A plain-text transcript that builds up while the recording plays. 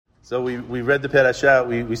So we read the parasha.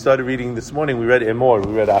 We started reading this morning. We read Emor.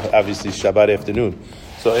 We read obviously Shabbat afternoon.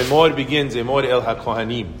 So Emor begins, Emor el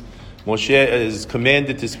HaKohanim. Moshe is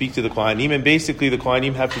commanded to speak to the Kohanim, and basically the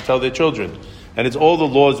Kohanim have to tell their children. And it's all the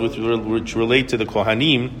laws which relate to the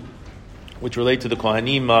Kohanim,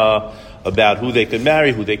 about who they can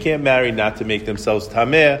marry, who they can't marry, not to make themselves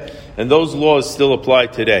tameh, and those laws still apply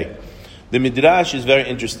today. The Midrash is very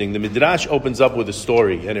interesting. The Midrash opens up with a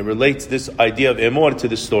story, and it relates this idea of Emor to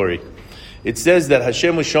the story. It says that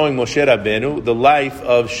Hashem was showing Moshe Rabbeinu the life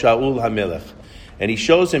of Shaul HaMelech, and he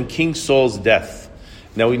shows him King Saul's death.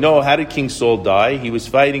 Now we know, how did King Saul die? He was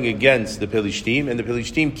fighting against the Pelishtim, and the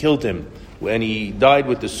Pelishtim killed him, and he died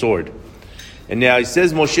with the sword. And now he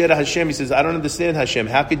says, Moshe to Hashem, he says, I don't understand, Hashem,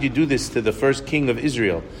 how could you do this to the first king of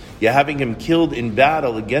Israel? You're having him killed in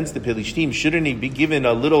battle against the Pelishtim. Shouldn't he be given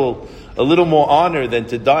a little more honor than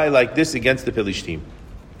to die like this against the Pelishtim?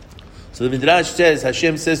 So the Midrash says,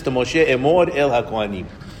 Hashem says to Moshe, Emor el HaKohanim.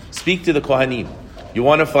 Speak to the Kohanim. You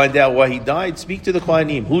want to find out why he died? Speak to the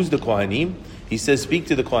Kohanim. Who's the Kohanim? He says, speak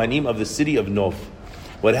to the Kohanim of the city of Nov.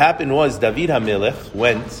 What happened was, David HaMelech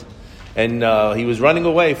went, and he was running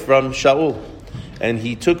away from Shaul. And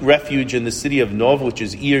he took refuge in the city of Nov, which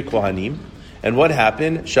is Ir Kohanim. And what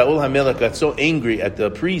happened? Shaul HaMelech got so angry at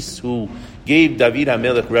the priests who gave David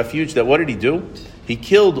HaMelech refuge that what did he do? He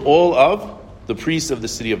killed all of the priests of the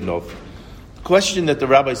city of Nov. The question that the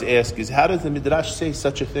rabbis ask is, how does the Midrash say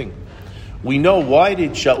such a thing? We know, why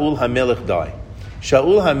did Shaul HaMelech die?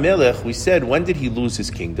 Shaul HaMelech, we said, when did he lose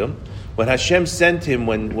his kingdom? When Hashem sent him,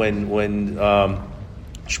 when Shmuel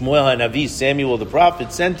HaNavi, Samuel the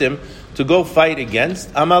prophet, sent him to go fight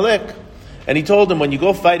against Amalek. And he told him, when you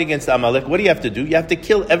go fight against Amalek, what do you have to do? You have to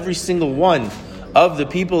kill every single one of the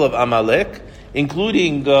people of Amalek,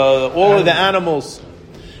 including all of the animals.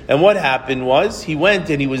 And what happened was, he went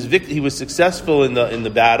and he was successful in the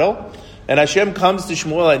battle. And Hashem comes to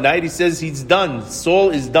Shmuel at night. He says, he's done. Saul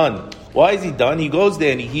is done. Why is he done? He goes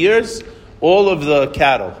there and he hears all of the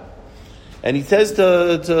cattle. And he says to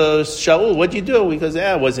Shaul, what'd you do? He goes,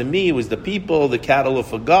 it wasn't me, it was the people, the cattle are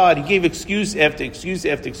for God. He gave excuse after excuse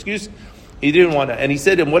after excuse. He didn't want to. And he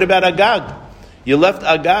said to him, what about Agag? You left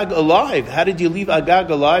Agag alive. How did you leave Agag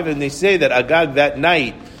alive? And they say that Agag that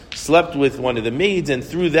night slept with one of the maids, and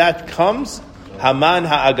through that comes Haman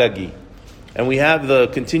HaAgagi. And we have the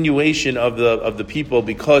continuation of the people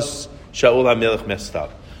because Shaul HaMelech messed up.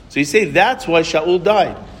 So you say that's why Shaul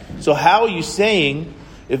died. So how are you saying,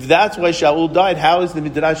 if that's why Shaul died, how is the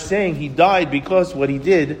Midrash saying he died because what he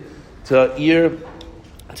did to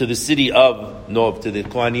the city of Nov, to the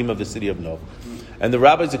Kohanim of the city of Nov? And the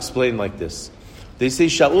rabbis explain like this. They say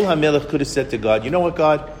Shaul HaMelech could have said to God, you know what,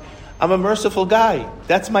 God? I'm a merciful guy.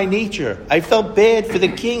 That's my nature. I felt bad for the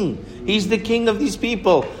king. He's the king of these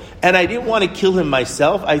people. And I didn't want to kill him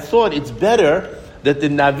myself. I thought it's better that the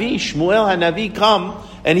Navi, Shmuel HaNavi, come,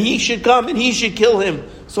 and he should come and he should kill him.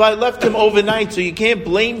 So I left him overnight. So you can't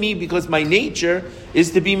blame me because my nature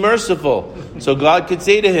is to be merciful. So God could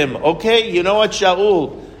say to him, okay, you know what,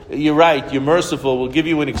 Shaul, you're right, you're merciful, we'll give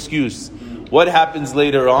you an excuse. What happens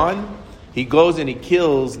later on? He goes and he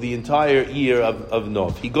kills the entire ear of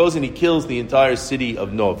Nov. He goes and he kills the entire city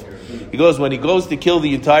of Nov. When he goes to kill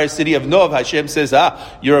the entire city of Nov, Hashem says,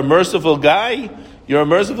 you're a merciful guy? You're a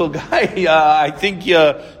merciful guy? I think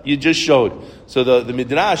you just showed. So the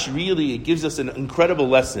Midrash really, it gives us an incredible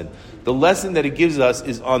lesson. The lesson that it gives us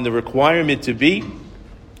is on the requirement to be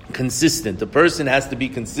consistent. The person has to be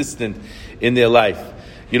consistent in their life.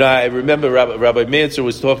 You know, I remember Rabbi Mansour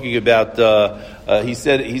was talking about. He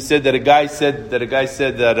said that a guy said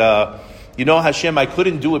that. You know, Hashem, I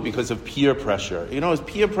couldn't do it because of peer pressure. You know, it was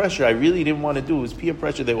peer pressure. I really didn't want to do it. It was peer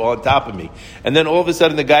pressure. They were on top of me. And then all of a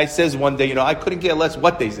sudden the guy says one day, you know, I couldn't care less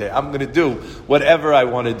what they say. I'm going to do whatever I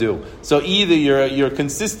want to do. So either you're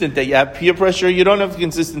consistent, that you have peer pressure, or you don't have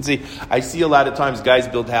consistency. I see a lot of times guys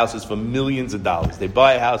build houses for millions of dollars. They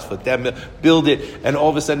buy a house for $10 million, build it, and all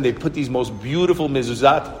of a sudden they put these most beautiful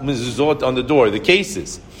mezuzot on the door, the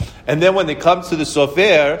cases. And then when it comes to the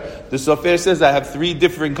sofer says, I have three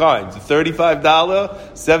different kinds, $35,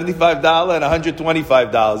 $75, and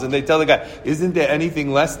 $125. And they tell the guy, isn't there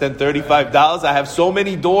anything less than $35? I have so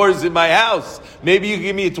many doors in my house. Maybe you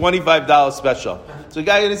give me a $25 special. So the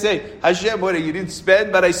guy is going to say, Hashem, what, you didn't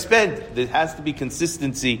spend, but I spent. There has to be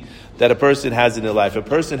consistency that a person has in their life. A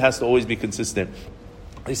person has to always be consistent.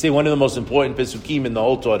 They say one of the most important pesukim in the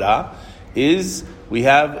whole Torah is we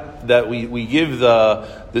have that we give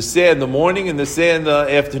the say in the morning and the say in the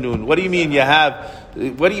afternoon. What do you mean you have?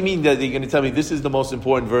 What do you mean that you're going to tell me this is the most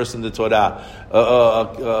important verse in the Torah?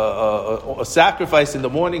 A sacrifice in the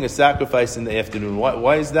morning, a sacrifice in the afternoon.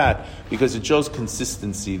 Why is that? Because it shows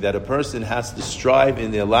consistency, that a person has to strive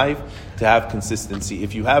in their life to have consistency.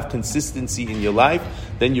 If you have consistency in your life,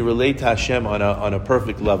 then you relate to Hashem on a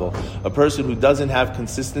perfect level. A person who doesn't have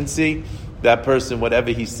consistency, that person,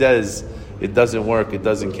 whatever he says, it doesn't work, it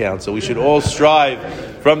doesn't count. So we should all strive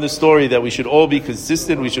from the story that we should all be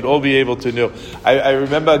consistent, we should all be able to know. I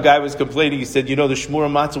remember a guy was complaining, he said, the Shmura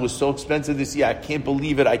matzah was so expensive this year, I can't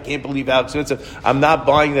believe it, I can't believe how expensive. I'm not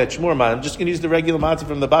buying that Shmura matzah, I'm just going to use the regular matzah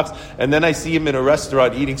from the box. And then I see him in a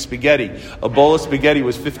restaurant eating spaghetti. A bowl of spaghetti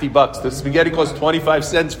was $50. The spaghetti cost 25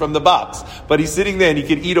 cents from the box. But he's sitting there and he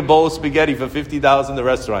could eat a bowl of spaghetti for $50 in the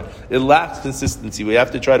restaurant. It lacks consistency. We have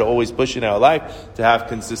to try to always push in our life to have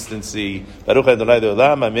consistency. Baruch Adonai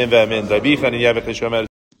Le'olam, Amen ve'amen. Rabbi Chananya v'Cheshomer.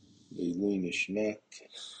 Leilui Nishmat,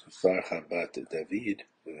 Farcha Bat David,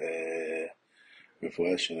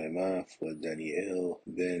 ורפואה שלמה for Daniel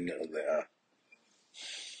ben Leah.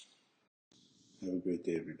 Have a great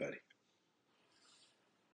day, everybody.